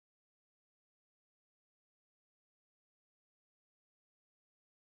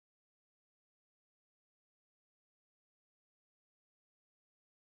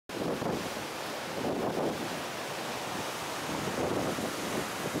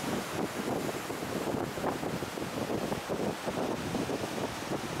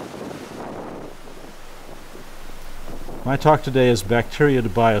My talk today is Bacteria to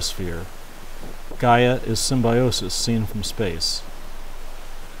Biosphere. Gaia is Symbiosis seen from space.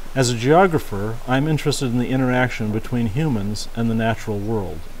 As a geographer, I'm interested in the interaction between humans and the natural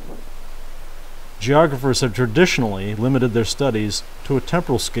world. Geographers have traditionally limited their studies to a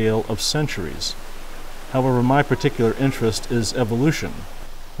temporal scale of centuries. However, my particular interest is evolution,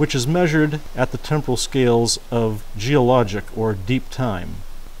 which is measured at the temporal scales of geologic or deep time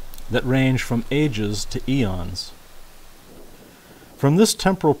that range from ages to eons. From this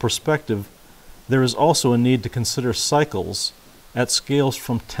temporal perspective, there is also a need to consider cycles at scales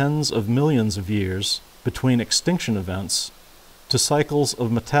from tens of millions of years between extinction events to cycles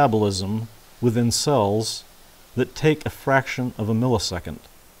of metabolism within cells that take a fraction of a millisecond.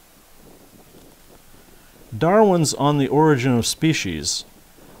 Darwin's On the Origin of Species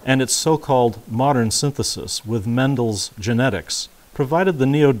and its so-called modern synthesis with Mendel's genetics provided the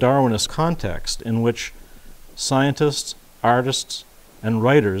neoDarwinist context in which scientists, artists, and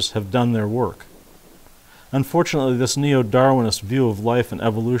writers have done their work. Unfortunately, this neoDarwinist view of life and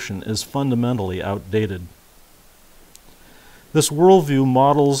evolution is fundamentally outdated. This worldview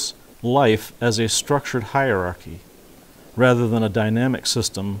models life as a structured hierarchy rather than a dynamic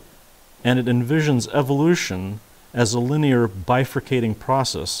system, and it envisions evolution as a linear bifurcating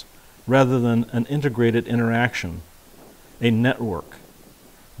process rather than an integrated interaction, a network,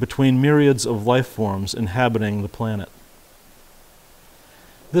 between myriads of life forms inhabiting the planet.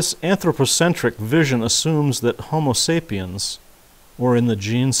 This anthropocentric vision assumes that Homo sapiens, or in the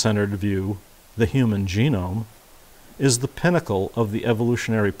gene-centered view, the human genome, is the pinnacle of the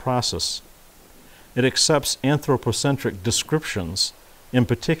evolutionary process. It accepts anthropocentric descriptions, in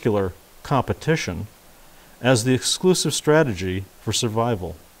particular competition, as the exclusive strategy for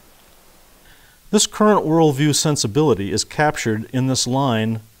survival. This current worldview sensibility is captured in this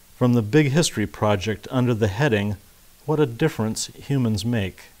line from the Big History Project under the heading, "What a Difference Humans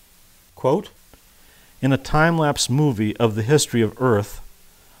Make." Quote, "In a time-lapse movie of the history of Earth,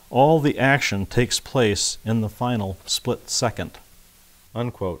 all the action takes place in the final split second."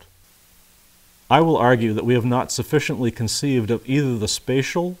 Unquote. I will argue that we have not sufficiently conceived of either the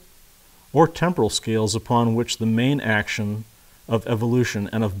spatial or temporal scales upon which the main action of evolution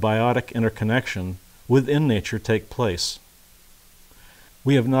and of biotic interconnection within nature take place.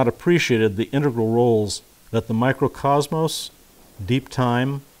 We have not appreciated the integral roles that the microcosmos, deep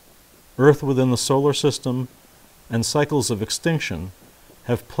time, Earth within the solar system, and cycles of extinction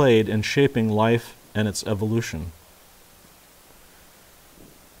have played in shaping life and its evolution.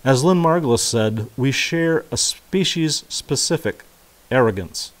 As Lynn Margulis said, we share a species-specific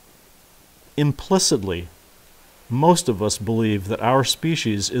arrogance. Implicitly, most of us believe that our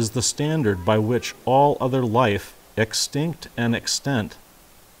species is the standard by which all other life, extinct and extant,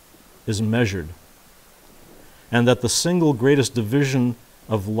 is measured, and that the single greatest division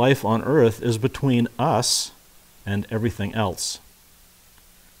of life on Earth is between us and everything else.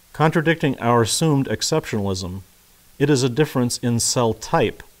 Contradicting our assumed exceptionalism, it is a difference in cell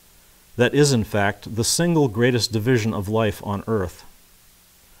type that is in fact the single greatest division of life on Earth.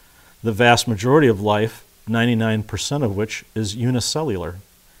 The vast majority of life, 99% of which is unicellular,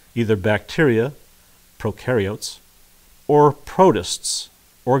 either bacteria, prokaryotes, or protists,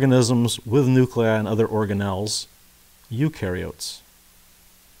 organisms with nuclei and other organelles, eukaryotes.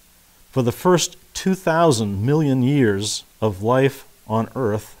 For the first 2,000 million years of life on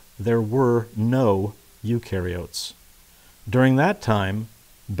Earth, there were no eukaryotes. During that time,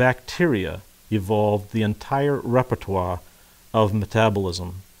 bacteria evolved the entire repertoire of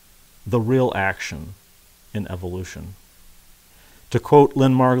metabolism, the real action in evolution. To quote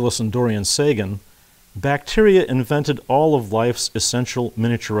Lynn Margulis and Dorian Sagan, bacteria invented all of life's essential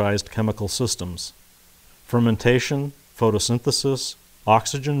miniaturized chemical systems: fermentation, photosynthesis,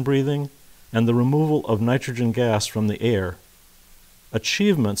 oxygen breathing, and the removal of nitrogen gas from the air,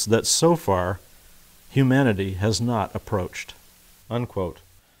 achievements that so far humanity has not approached." Unquote.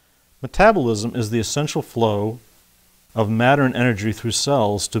 Metabolism is the essential flow of matter and energy through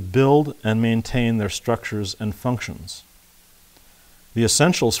cells to build and maintain their structures and functions. The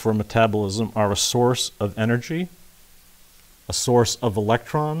essentials for metabolism are a source of energy, a source of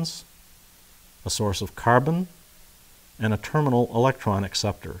electrons, a source of carbon, and a terminal electron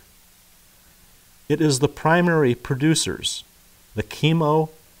acceptor. It is the primary producers, the chemo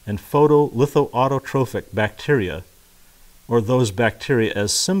and photolithoautotrophic bacteria, or those bacteria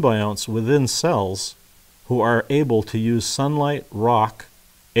as symbionts within cells, who are able to use sunlight, rock,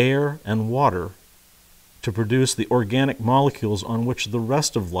 air, and water to produce the organic molecules on which the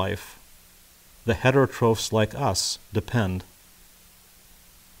rest of life, the heterotrophs like us, depend.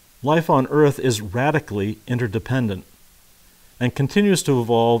 Life on Earth is radically interdependent and continues to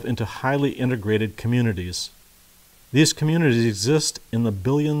evolve into highly integrated communities. These communities exist in the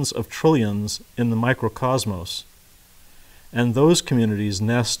billions of trillions in the microcosmos, and those communities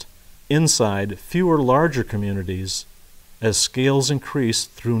nest inside fewer larger communities as scales increase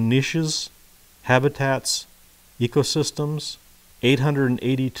through niches, habitats, ecosystems,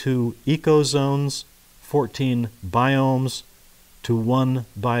 882 ecozones, 14 biomes, to one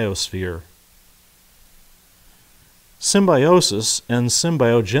biosphere. Symbiosis and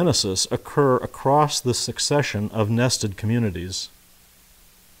symbiogenesis occur across the succession of nested communities.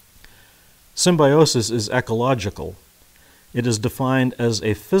 Symbiosis is ecological. It is defined as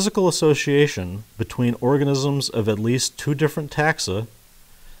a physical association between organisms of at least two different taxa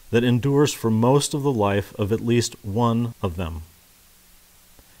that endures for most of the life of at least one of them.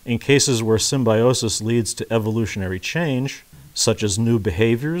 In cases where symbiosis leads to evolutionary change, such as new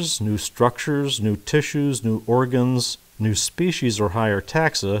behaviors, new structures, new tissues, new organs, new species or higher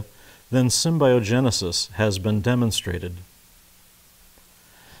taxa, then symbiogenesis has been demonstrated.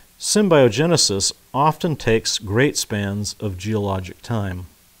 Symbiogenesis often takes great spans of geologic time,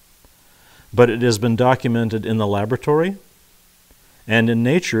 but it has been documented in the laboratory, and in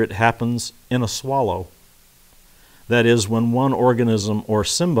nature it happens in a swallow. That is, when one organism or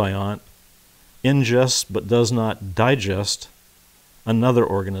symbiont ingests but does not digest another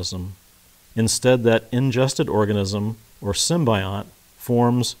organism. Instead, that ingested organism or symbiont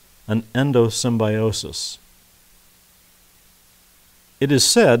forms an endosymbiosis. It is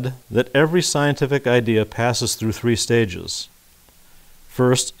said that every scientific idea passes through three stages.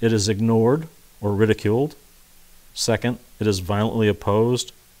 First, it is ignored or ridiculed. Second, it is violently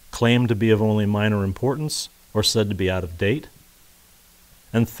opposed, claimed to be of only minor importance, or said to be out of date.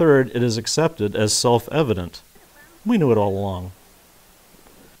 And third, it is accepted as self-evident. We knew it all along.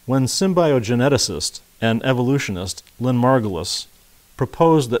 When symbiogeneticist and evolutionist Lynn Margulis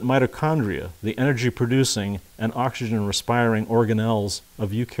proposed that mitochondria, the energy-producing and oxygen-respiring organelles of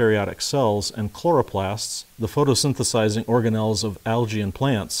eukaryotic cells, and chloroplasts, the photosynthesizing organelles of algae and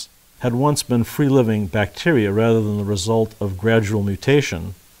plants, had once been free-living bacteria rather than the result of gradual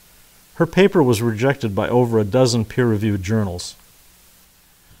mutation, her paper was rejected by over a dozen peer-reviewed journals.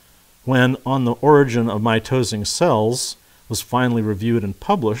 When On the Origin of Mitosing Cells was finally reviewed and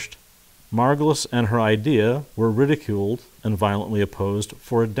published, Margulis and her idea were ridiculed and violently opposed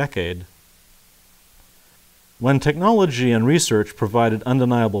for a decade. When technology and research provided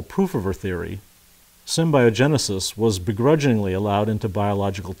undeniable proof of her theory, symbiogenesis was begrudgingly allowed into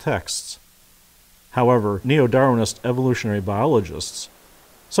biological texts. However, neoDarwinist evolutionary biologists,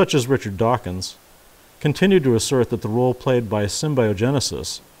 such as Richard Dawkins, continued to assert that the role played by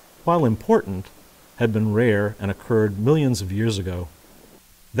symbiogenesis, while important, had been rare and occurred millions of years ago.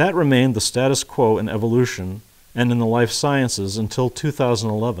 That remained the status quo in evolution and in the life sciences until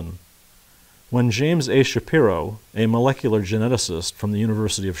 2011, when James A. Shapiro, a molecular geneticist from the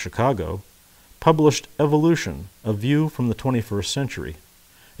University of Chicago, published Evolution, A View from the 21st Century,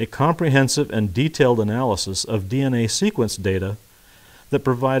 a comprehensive and detailed analysis of DNA sequence data that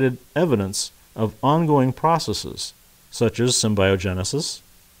provided evidence of ongoing processes such as symbiogenesis,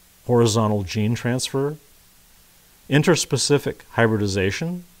 horizontal gene transfer, interspecific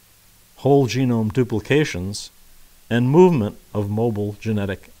hybridization, whole genome duplications, and movement of mobile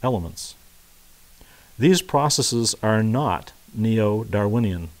genetic elements. These processes are not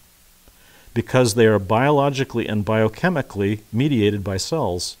neo-Darwinian because they are biologically and biochemically mediated by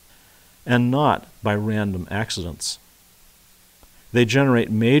cells and not by random accidents. They generate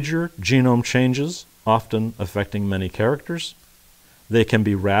major genome changes, often affecting many characters. They can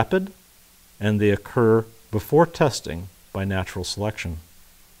be rapid, and they occur before testing by natural selection.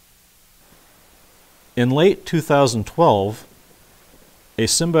 In late 2012, A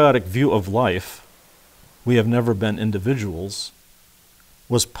Symbiotic View of Life, We Have Never Been Individuals,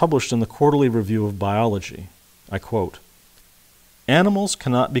 was published in the Quarterly Review of Biology. I quote, "Animals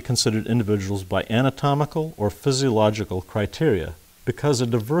cannot be considered individuals by anatomical or physiological criteria because a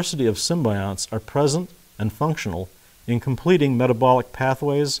diversity of symbionts are present and functional in completing metabolic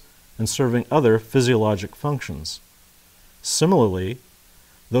pathways and serving other physiologic functions. Similarly,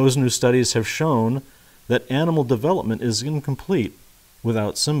 those new studies have shown that animal development is incomplete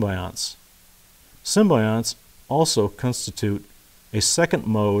without symbionts. Symbionts also constitute a second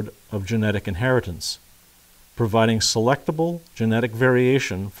mode of genetic inheritance, providing selectable genetic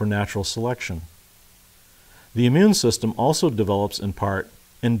variation for natural selection. The immune system also develops in part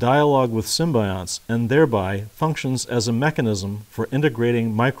in dialogue with symbionts and thereby functions as a mechanism for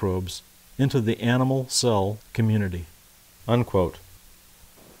integrating microbes into the animal cell community." Unquote.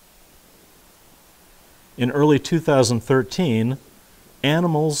 In early 2013,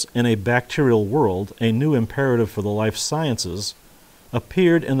 Animals in a Bacterial World, a New Imperative for the Life Sciences,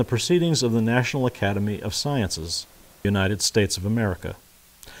 appeared in the Proceedings of the National Academy of Sciences, United States of America.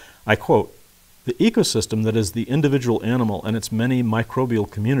 I quote, "The ecosystem that is the individual animal and its many microbial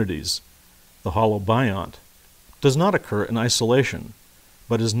communities, the holobiont, does not occur in isolation,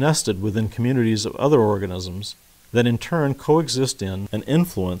 but is nested within communities of other organisms that in turn coexist in and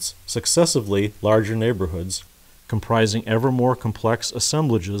influence successively larger neighborhoods comprising ever more complex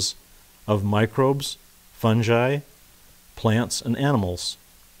assemblages of microbes, fungi, plants, and animals.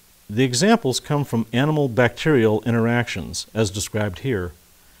 The examples come from animal-bacterial interactions, as described here,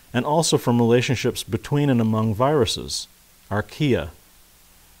 and also from relationships between and among viruses, archaea,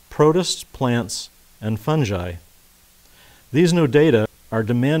 protists, plants, and fungi. These new data are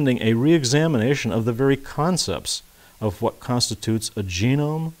demanding a re-examination of the very concepts of what constitutes a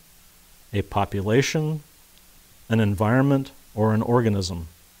genome, a population, an environment, or an organism.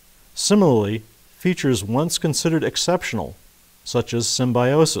 Similarly, features once considered exceptional, such as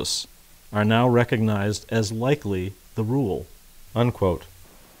symbiosis, are now recognized as likely the rule." Unquote.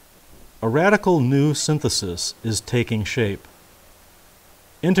 A radical new synthesis is taking shape.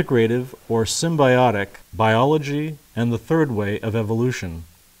 Integrative or symbiotic biology and the third way of evolution.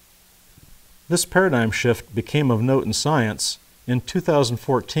 This paradigm shift became of note in science in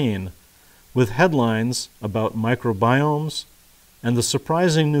 2014 with headlines about microbiomes and the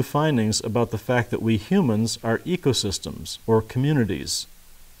surprising new findings about the fact that we humans are ecosystems or communities.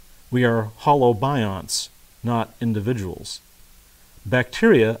 We are holobionts, not individuals.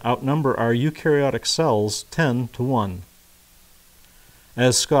 Bacteria outnumber our eukaryotic cells 10 to 1.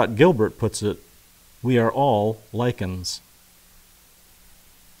 As Scott Gilbert puts it, we are all lichens.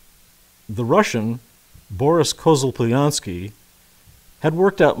 The Russian Boris Kozo-Polyanski had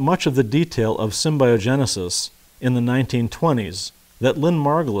worked out much of the detail of symbiogenesis in the 1920s that Lynn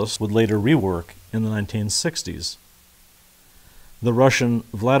Margulis would later rework in the 1960s. The Russian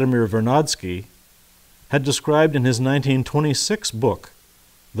Vladimir Vernadsky had described in his 1926 book,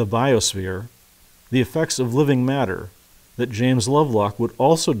 The Biosphere, the effects of living matter that James Lovelock would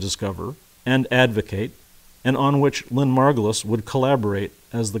also discover and advocate, and on which Lynn Margulis would collaborate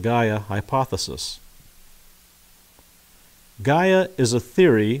as the Gaia hypothesis. Gaia is a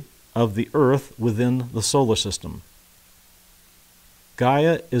theory of the Earth within the solar system.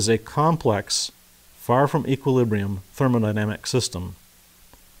 Gaia is a complex, far from equilibrium thermodynamic system.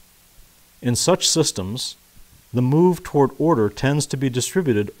 In such systems, the move toward order tends to be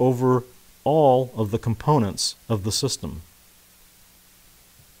distributed over all of the components of the system.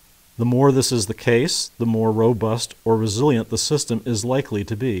 The more this is the case, the more robust or resilient the system is likely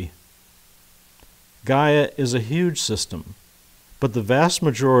to be. Gaia is a huge system, but the vast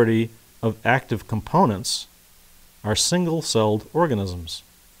majority of active components are single-celled organisms,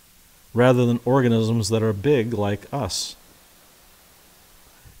 rather than organisms that are big like us.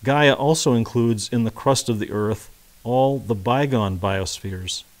 Gaia also includes in the crust of the Earth all the bygone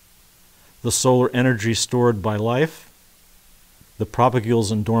biospheres, the solar energy stored by life, the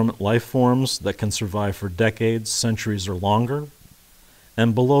propagules and dormant life forms that can survive for decades, centuries, or longer,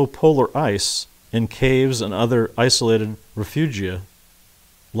 and below polar ice, in caves and other isolated refugia,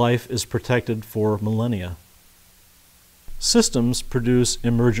 life is protected for millennia. Systems produce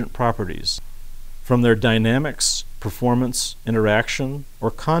emergent properties from their dynamics, performance, interaction,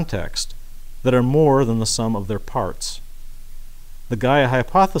 or context that are more than the sum of their parts. The Gaia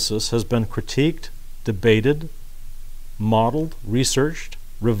hypothesis has been critiqued, debated, modeled, researched,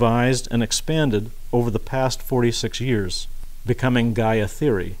 revised, and expanded over the past 46 years, becoming Gaia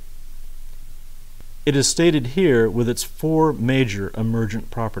theory. It is stated here with its 4 major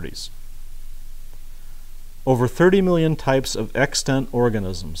emergent properties. Over 30 million types of extant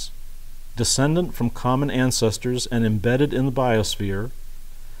organisms, descendant from common ancestors and embedded in the biosphere,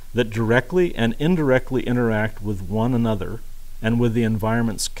 that directly and indirectly interact with one another and with the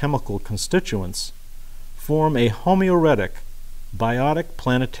environment's chemical constituents, form a homeoretic, biotic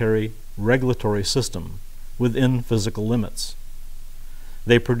planetary regulatory system within physical limits.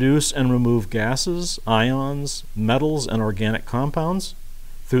 They produce and remove gases, ions, metals, and organic compounds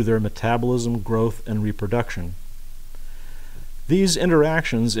through their metabolism, growth, and reproduction. These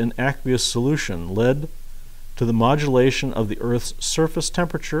interactions in aqueous solution led to the modulation of the Earth's surface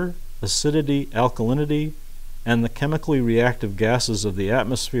temperature, acidity, alkalinity, and the chemically reactive gases of the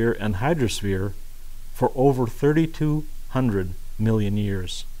atmosphere and hydrosphere for over 3,200 million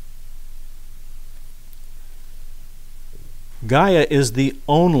years. Gaia is the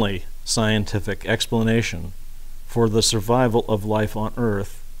only scientific explanation for the survival of life on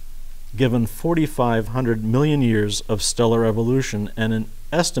Earth given 4,500 million years of stellar evolution and an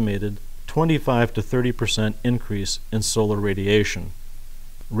estimated 25 to 30% increase in solar radiation.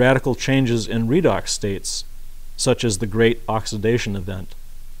 Radical changes in redox states, such as the Great Oxidation Event.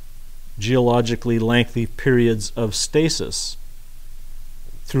 Geologically lengthy periods of stasis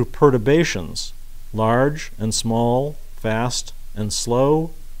through perturbations, large and small, fast and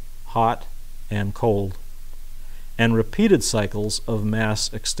slow, hot and cold, and repeated cycles of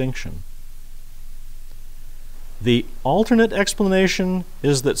mass extinction. The alternate explanation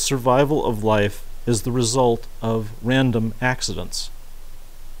is that survival of life is the result of random accidents.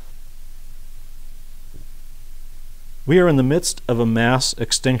 We are in the midst of a mass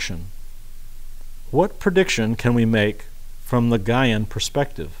extinction. What prediction can we make from the Gaian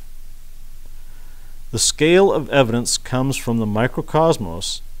perspective? The scale of evidence comes from the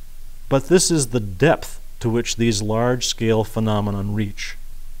microcosmos, but this is the depth to which these large-scale phenomena reach.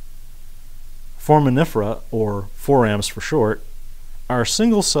 Foraminifera, or forams for short, are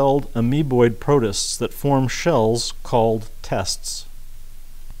single-celled amoeboid protists that form shells called tests.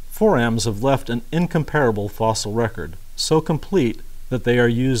 Forams have left an incomparable fossil record, so complete that they are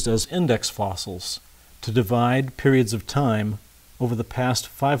used as index fossils to divide periods of time over the past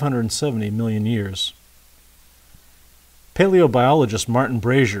 570 million years. Paleobiologist Martin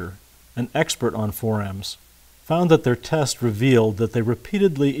Brasier, an expert on forams, found that their test revealed that they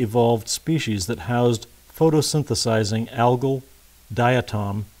repeatedly evolved species that housed photosynthesizing algal,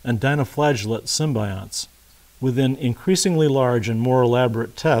 diatom, and dinoflagellate symbionts within increasingly large and more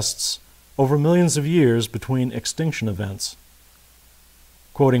elaborate tests over millions of years between extinction events.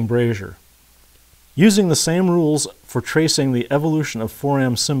 Quoting Brasier, using the same rules for tracing the evolution of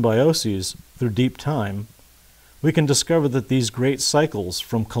foram symbioses through deep time, we can discover that these great cycles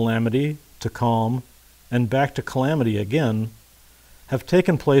from calamity to calm and back to calamity again have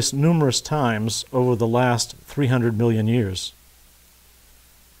taken place numerous times over the last 300 million years.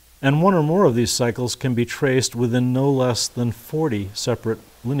 And one or more of these cycles can be traced within no less than 40 separate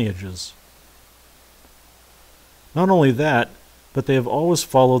lineages. Not only that, but they have always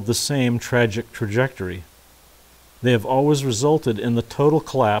followed the same tragic trajectory. They have always resulted in the total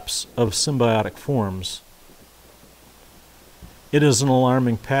collapse of symbiotic forms. It is an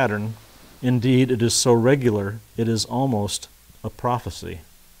alarming pattern. Indeed, it is so regular, it is almost a prophecy."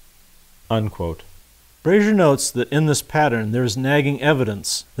 Unquote. Brasier notes that in this pattern there is nagging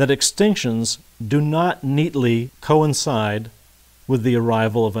evidence that extinctions do not neatly coincide with the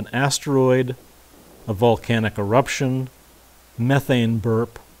arrival of an asteroid, a volcanic eruption, methane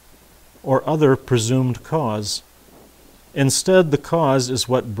burp, or other presumed cause. Instead, the cause is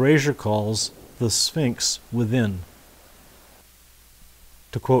what Brasier calls the Sphinx within.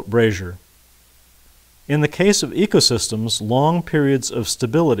 To quote Brasier, "In the case of ecosystems, long periods of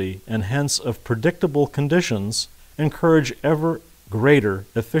stability and hence of predictable conditions encourage ever greater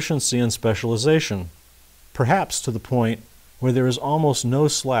efficiency and specialization, perhaps to the point where there is almost no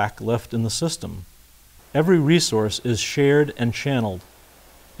slack left in the system. Every resource is shared and channeled,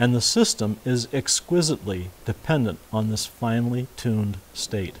 and the system is exquisitely dependent on this finely tuned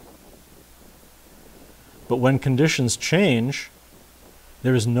state. But when conditions change,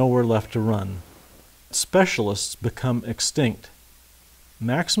 there is nowhere left to run. Specialists become extinct.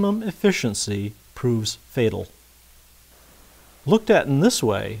 Maximum efficiency proves fatal." Looked at in this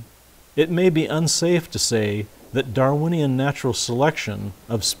way, it may be unsafe to say that Darwinian natural selection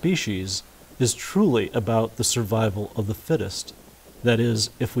of species is truly about the survival of the fittest. That is,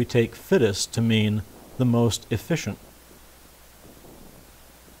 if we take fittest to mean the most efficient.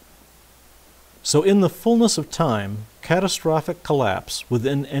 So in the fullness of time, catastrophic collapse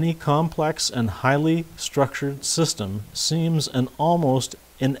within any complex and highly structured system seems an almost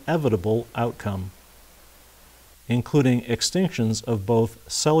inevitable outcome, including extinctions of both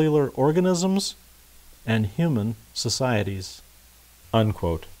cellular organisms and human societies."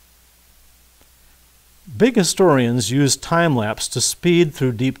 Unquote. Big historians use time-lapse to speed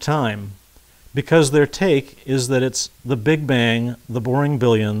through deep time because their take is that it's the Big Bang, the boring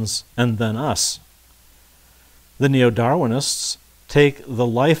billions, and then us. The neoDarwinists take the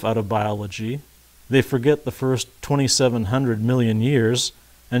life out of biology, they forget the first 2,700 million years,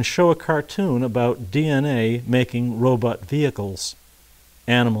 and show a cartoon about DNA making robot vehicles,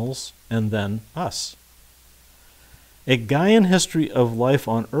 animals, and then us. A Gaian history of life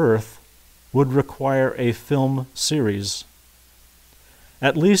on Earth would require a film series.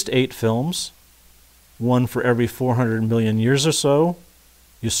 At least 8 films, one for every 400 million years or so.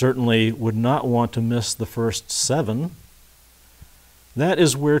 You certainly would not want to miss the first 7. That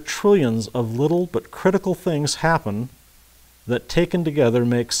is where trillions of little but critical things happen that taken together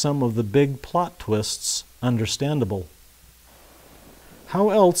make some of the big plot twists understandable. How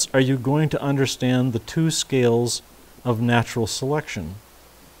else are you going to understand the two scales of natural selection?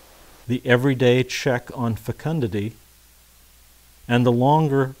 The everyday check on fecundity and the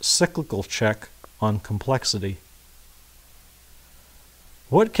longer cyclical check on complexity.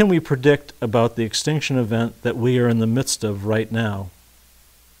 What can we predict about the extinction event that we are in the midst of right now?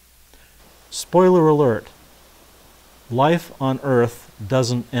 Spoiler alert, life on Earth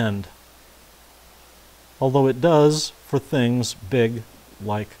doesn't end, although it does for things big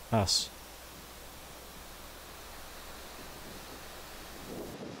like us.